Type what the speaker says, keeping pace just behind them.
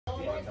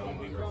No,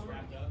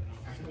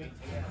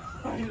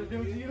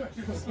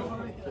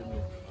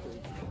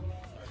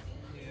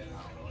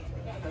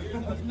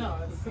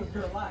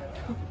 you're alive.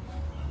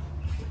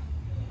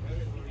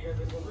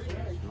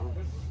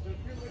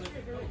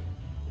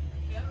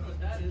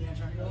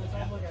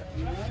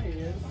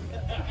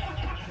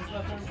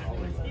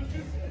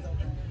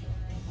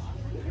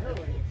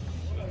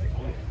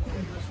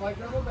 Just like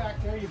double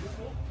back there, you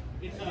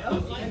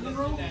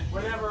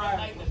whenever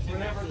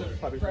the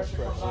pressure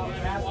comes on,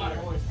 that's what it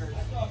always hurts.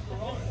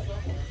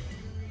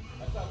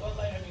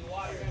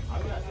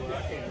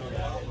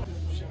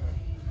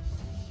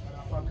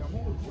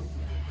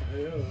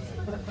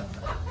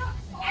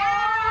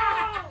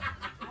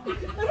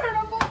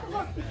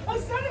 I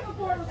said it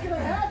before it was gonna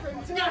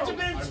happen too. Gotcha,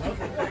 bitch!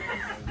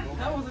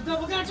 That was a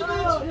double gotcha,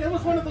 bitch! It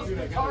was one of those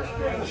guitar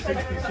strings.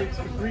 66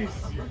 degrees.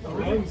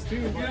 Runs too.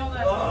 You know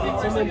that?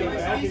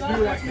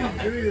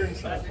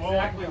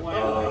 Exactly why.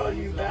 Oh,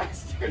 you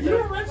bastard! You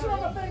were wrenching on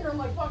my finger. I'm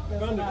like, fuck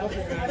this. I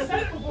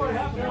said it before it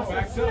happened. I was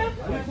like,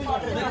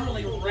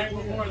 literally right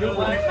before the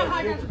like,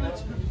 I got your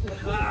bitch.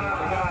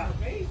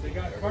 They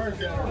got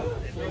cars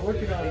out. They're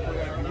working on it for a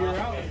year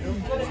out.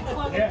 But it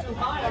plugged too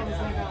high. I was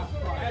like,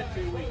 I had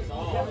 2 weeks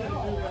off.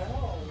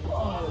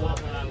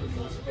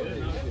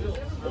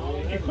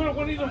 You could have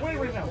went either way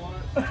right now.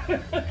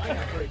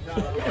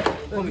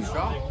 Holy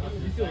shot.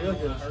 You feel real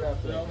good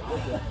strapped up.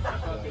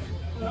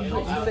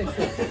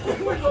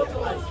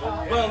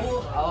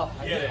 Well,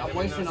 I'm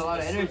wasting a lot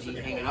of energy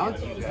hanging on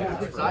to you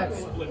guys. Yeah,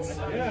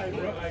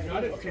 I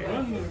got it to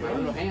run. My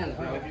little hands,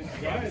 bro.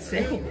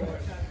 Same.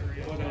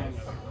 But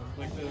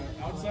like the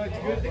outside's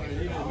good, but I need a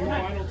new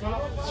vinyl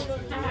top.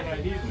 And I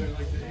need the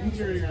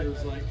interior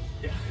is like,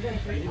 I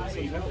need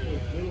some help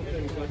with little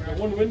things. Like the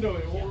one window,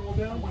 it won't roll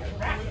down.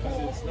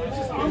 It's not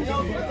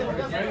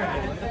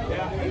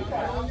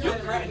You'll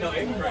crack. No,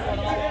 it cracked.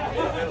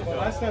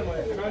 last time I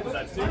tried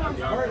That secret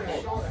yard.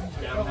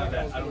 Yeah, I don't have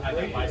that. I don't have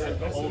that bicep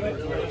to hold it.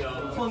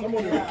 someone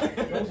who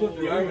knows what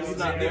The arm is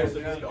not there, so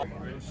just go.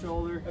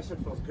 shoulder. That shit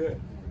feels good.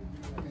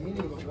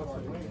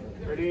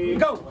 ready,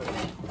 go!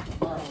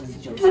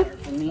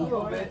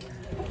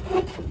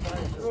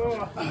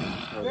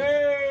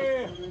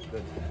 Hey! A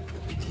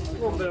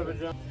little bit of a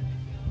jump.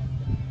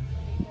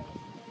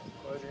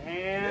 Close your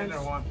hands.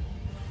 One.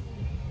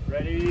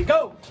 Ready,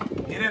 go!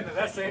 Get in there.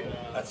 That's it.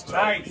 That's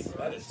tight.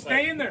 That is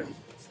Stay in there.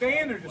 Stay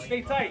in there. Just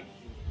stay tight.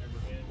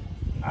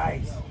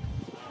 Nice.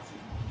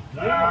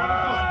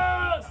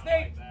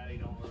 Stay.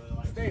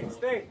 Stay.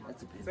 Stay.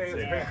 Stay.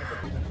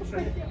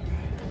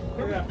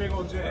 Look at that big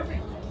old jet.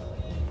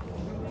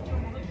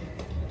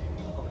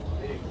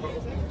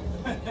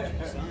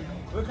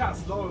 Look how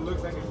slow it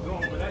looks like it's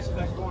going, but that shit's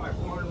like going like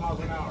 400 miles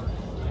an hour.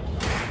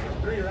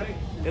 3, right?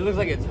 It looks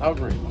like it's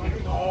hovering.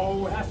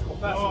 No, it has to go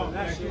faster than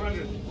that shit.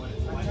 200.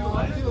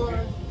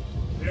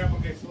 Yeah, I'm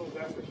gonna get slow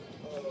faster.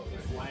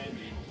 It's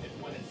landing. It's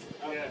when it's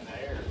up in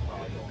the air. It's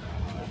probably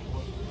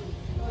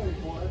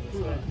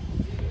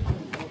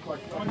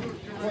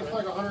Looks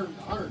like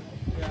 100.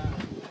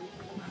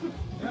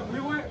 Yeah, when we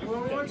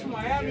went to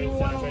Miami, we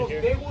went on those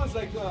big ones,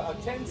 like a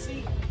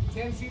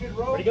 10-seated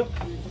road. Ready, go?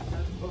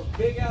 Those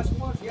big ass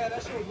ones. Yeah,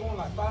 that shit was going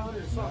like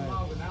 500 something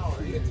miles an hour.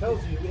 It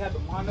tells you we had the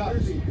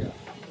monitors. Dude,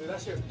 that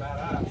shit's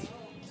badass.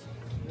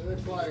 They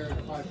fly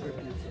at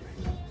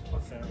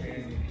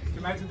 550.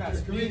 Imagine that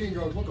Speeding speed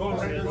goes. going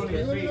right in front of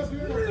your face.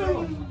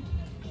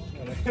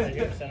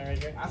 Center right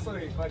here. I saw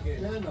they fucking.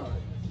 Stand on it.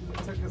 It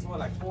took us what,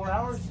 like 4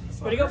 hours?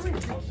 Ready, go?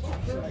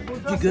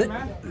 You good?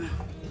 Man.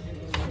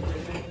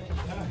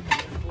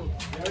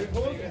 Let me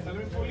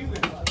pull you in.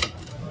 Oh,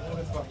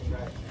 that's fucking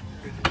bad.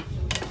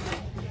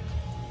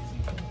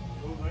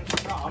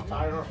 No, I'm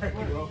tired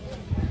already, bro.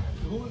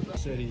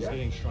 Said he's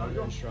getting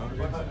stronger and stronger.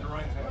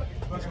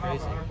 That's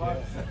crazy.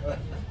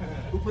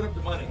 Who put up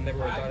the money? Never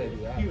would have thought he'd do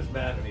that. He was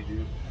mad at me,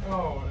 dude.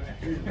 Oh,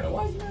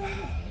 Why is he mad? I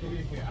don't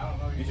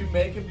know. Did you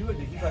make him do it?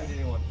 Did he probably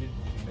didn't want to? Did you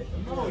make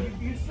him do No, it?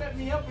 you set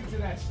me up into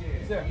that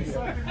shit. Set me You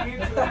up. sucked me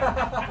into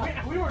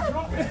that. We were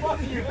drunk as fuck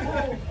in your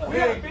pool. We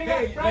had a big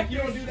ass Hey, like you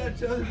don't practice. do that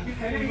to other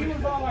people. And then he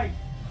was all like,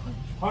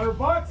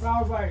 $100.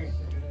 I was like,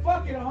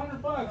 fuck it,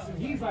 $100. And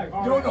he's like,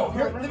 all No, right, no. I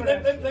Here, remember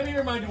let that. me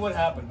remind you what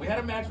happened. We had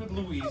a match with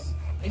Luis,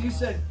 and you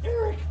said,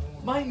 Eric,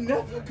 my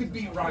nephew could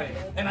beat Ryan.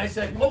 And I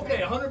said, okay,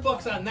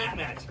 $100 on that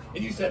match.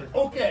 And you said,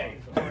 okay.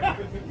 Let's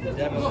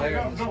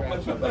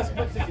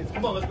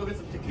come on, let's go get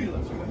some tequila.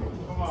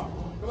 Come on.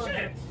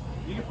 Shit.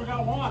 You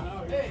forgot one.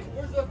 Hey,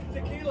 where's the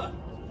tequila?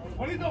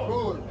 What are you doing?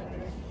 Cooler.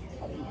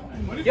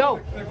 What are you Yo.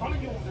 doing? They're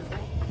calling you.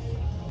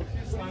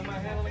 Just slam my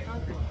hand on the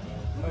concrete.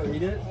 Oh, he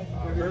did?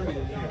 Kirby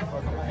did.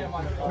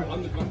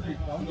 On the concrete,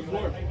 on the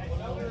floor.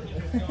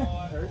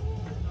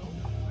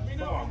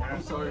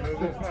 I'm sorry, dude.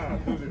 Let's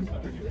not do this.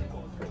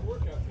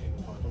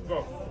 Let's go.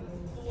 I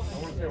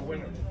want to see a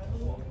winner.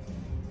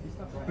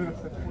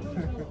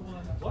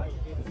 What?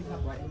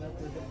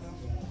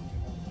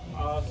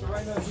 So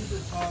right now, he's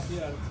just the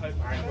type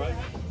iron bike.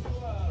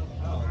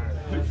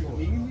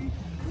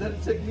 Is that a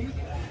technique?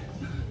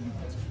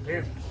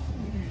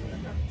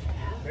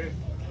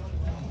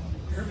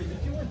 Kirby,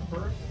 did you win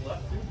first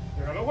left too?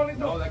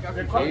 No, that guy.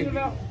 They're calling you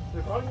now.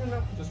 They're calling you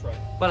now. Just right.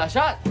 But la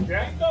shot.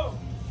 Yeah.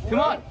 Come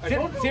on.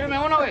 Sírveme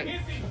uno, güey.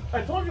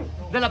 I told you.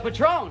 De la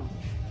Patron.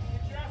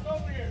 Get your ass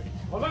over here.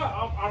 Hold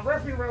on. I'm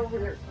refereeing right over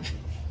here.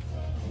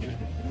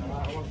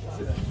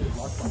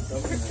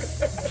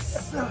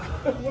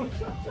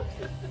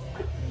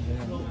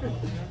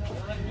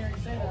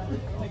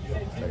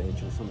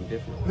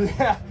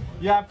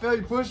 Yeah, I feel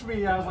you pushed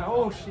me. I was like,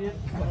 oh shit.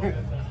 I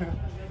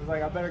was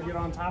like, I better get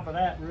on top of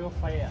that real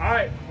fast. All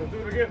right, let's do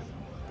it again.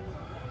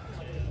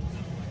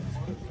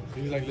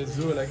 He's like, let's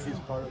do it like he's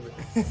part of it.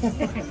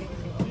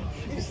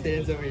 He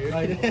stands over here.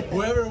 Like,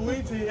 whoever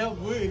wins, he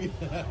helped win.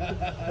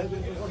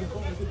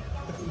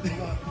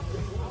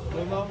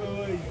 No mama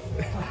way.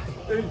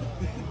 Hey,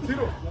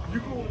 Tito, you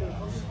go over there.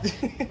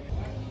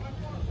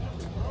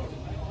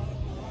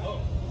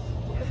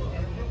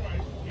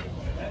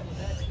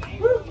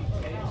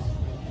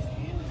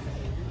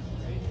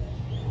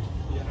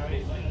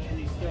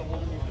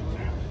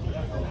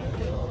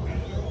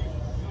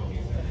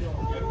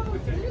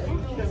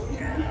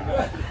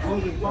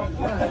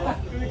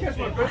 Let me catch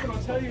my breath and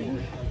I'll tell you.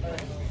 In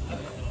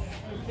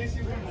case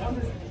you didn't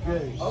wonder.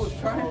 I was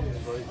trying.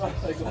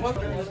 Like the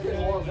fuck is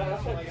getting warm.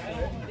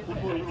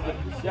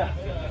 Yeah.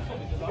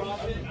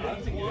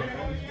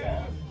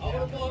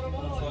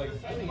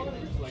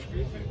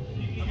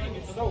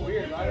 It's so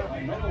weird. I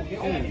don't know.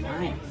 Oh,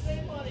 nice.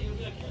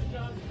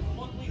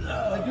 I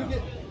do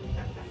get.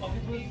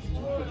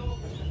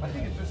 I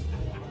think it's just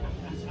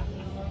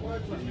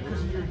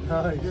Because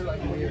you're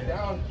like when you're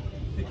down, I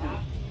think your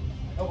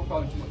elbow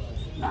probably too much.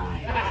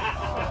 Nice.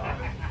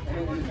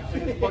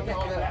 And it's fucking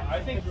all that. I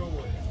think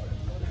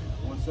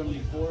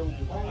 174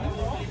 with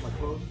my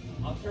clothes.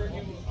 I'll turn you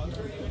into a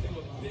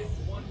big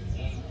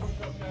 1-team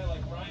push-up guy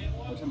like Ryan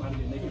was. One time I had to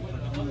get naked for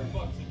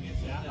 $200.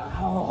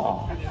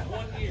 Oh, In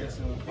 1 year. that's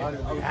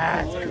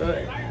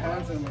good.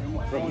 Hands and I'm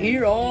like, From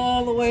here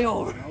all the way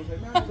over. I was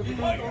like, man, it's a big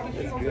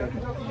deal.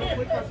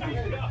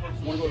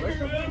 Want to go to the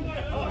restaurant?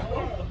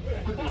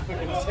 Put this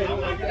fucking table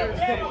like there. A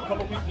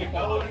couple people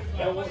followed.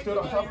 Everyone stood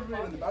on top of it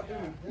in the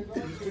bathroom and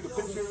just took a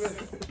picture of it.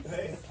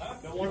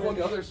 People in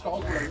the other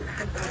stalls were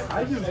like,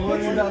 I just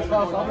went in that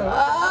stall. I'm like,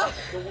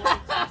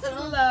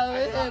 La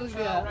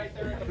verga.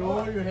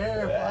 grow your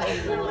hair.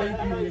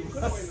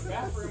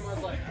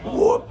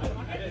 Whoop.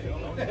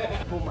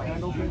 Pull my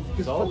hand open.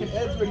 Because fucking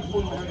Ed's ready to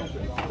pull my hand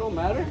open. Don't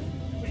matter.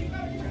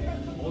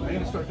 I'm going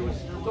to start doing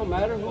it. Don't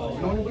matter who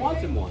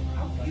wants him one.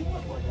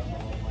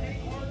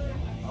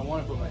 I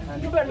want to put my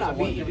hand. You better not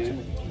beat you,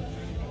 dude.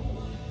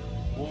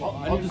 Well,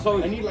 I'll just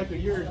hold I you. need like a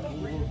year.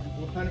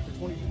 We'll plan it for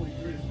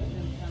 2023.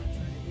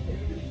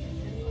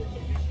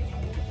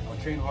 I'll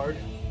train hard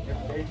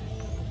every day.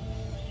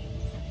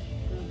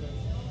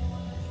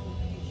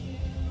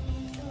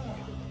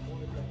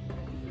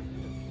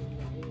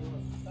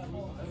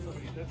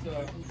 That's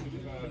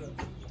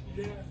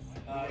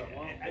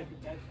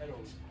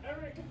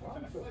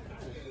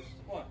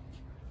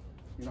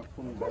You're not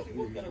pulling back here.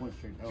 You're just going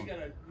straight down. You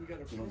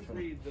gotta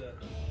read the.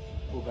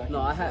 Pull back.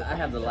 No, I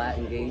have the lat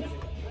engaged.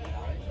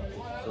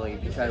 So like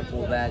if you try to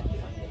pull back.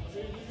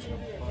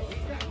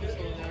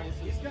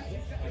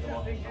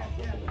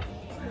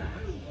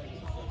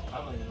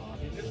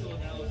 Initial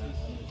analysis.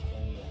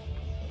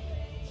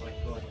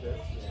 like this.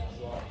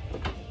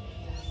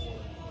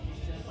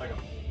 Like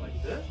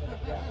this?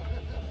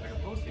 Like a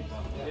posting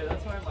button. Yeah,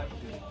 that's what I like to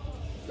do.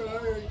 So you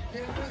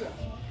can't do that.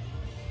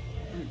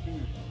 He's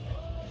doing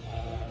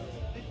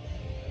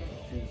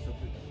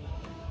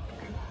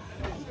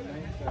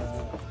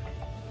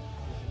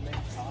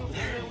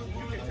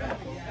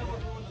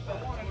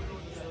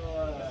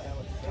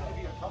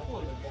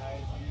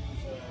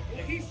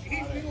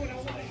it. I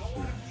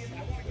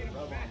want to get him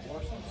back. Did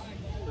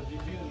you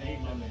do the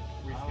name and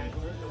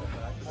reschedule it?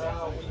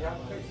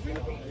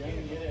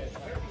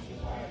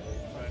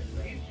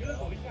 He's good.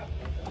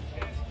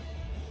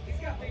 He's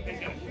got things. He's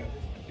got shoot.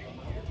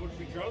 Would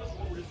we draw this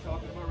what we're just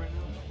talking about right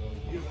now?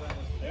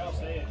 They all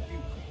say it.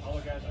 All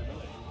the guys I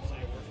know say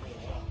it works really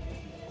well.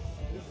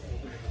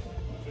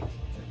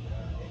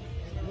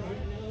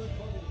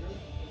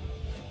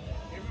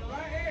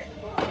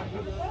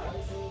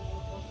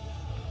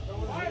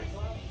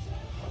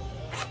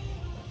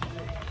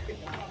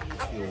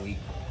 Feel weak.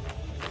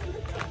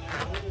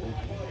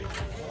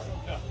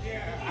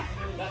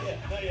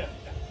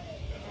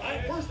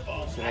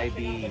 Should I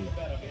be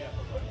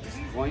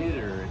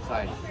disappointed or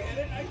excited?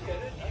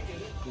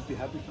 Just be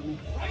happy for me.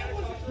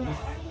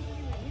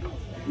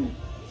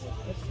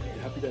 Be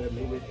happy that I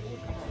made it.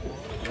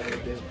 That I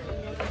did.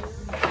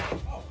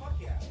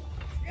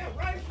 Yeah,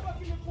 Ryan's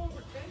fucking been pulling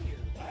for 10 years.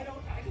 I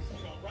just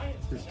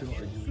Ryan's They're still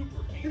arguing.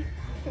 super mean.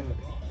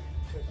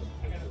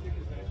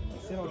 I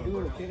said I'll do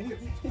it, okay?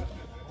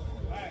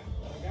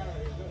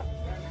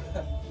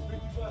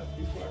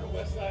 He's part of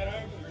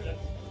WestSideArms.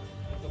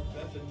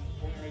 That's a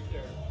point right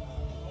there.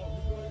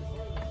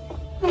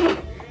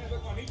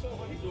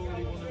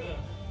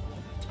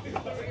 He's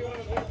already one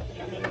of them.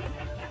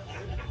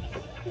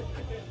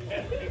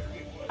 Hey,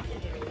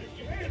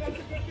 that's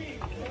a good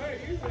beat. Hey,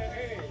 you said,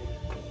 hey.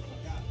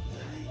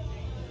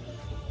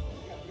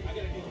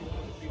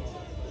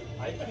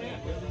 I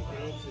can't really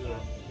get into it.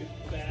 It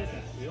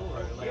doesn't feel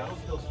right. Like I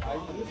don't feel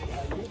strong.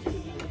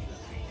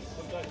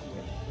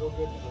 Real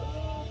good.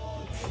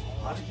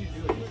 How did you do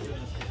it? You were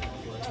doing this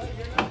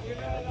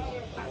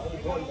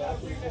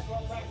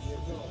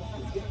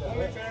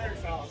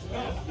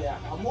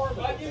Yeah, I'm more of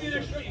a. I give you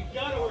the shirt. You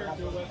gotta wear it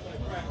to a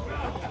Westside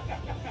practice.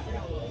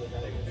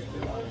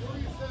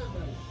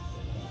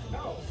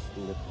 No.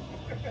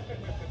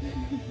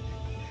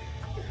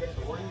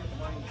 So where do you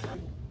find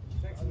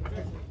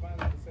Texas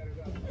finally set it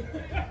up.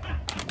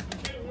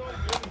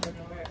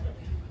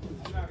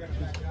 You're not gonna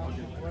back out.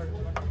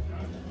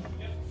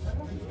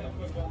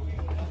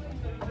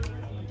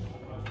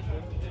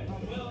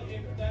 Well,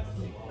 if that's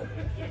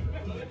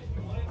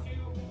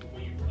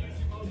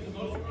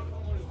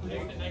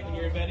the night when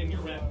you're inventing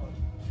your rep.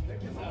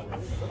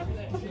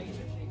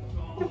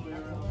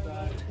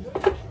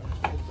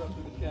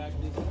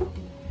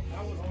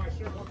 I was on my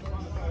shirt.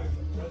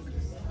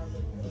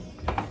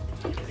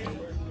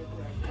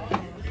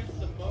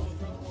 The bubble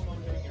growth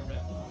hormone during your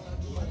rep.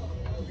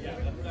 Yeah,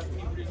 that's what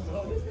he produces. Oh,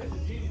 this guy's a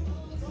genius.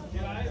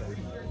 Yeah, I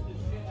researched this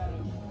shit out of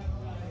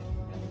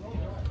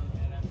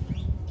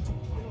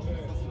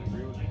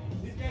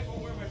these guys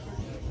won't wear my shirt.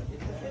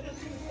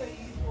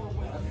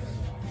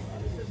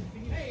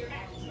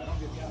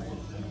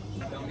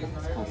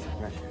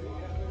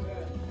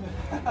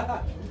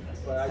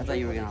 I thought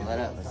you were gonna let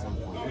up at some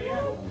point.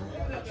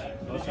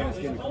 I was trying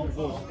to get in a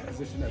comfortable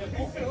position at the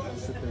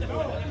sit there and go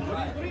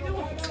back. What are you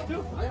doing?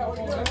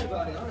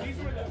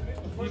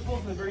 He's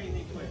both in a very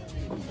unique way.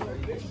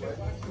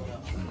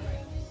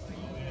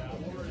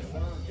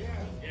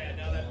 Yeah,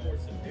 now that more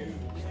subdued.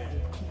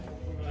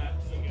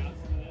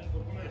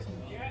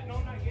 Yeah, no,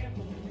 not yet.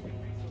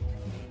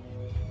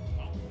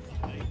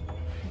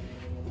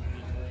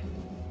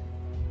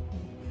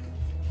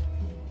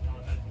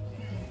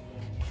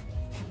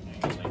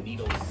 my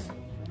needles?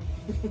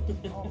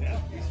 Yeah,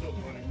 he's so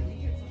funny.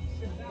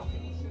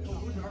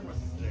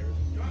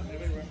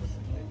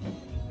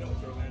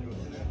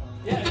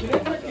 Yeah,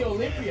 today's like the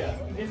Olympia,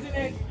 isn't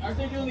it? Aren't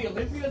they doing the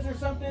Olympias or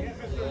something?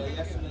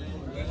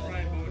 Let's try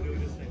and do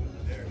this thing with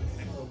the dare.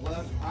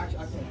 Left, actually,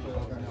 I can't put it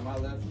up right now. My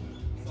left,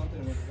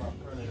 something with my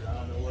furniture. I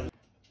don't know what.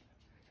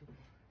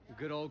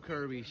 Good old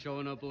Kirby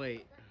showing up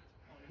late.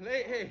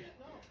 Hey,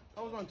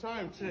 I was on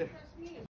time today.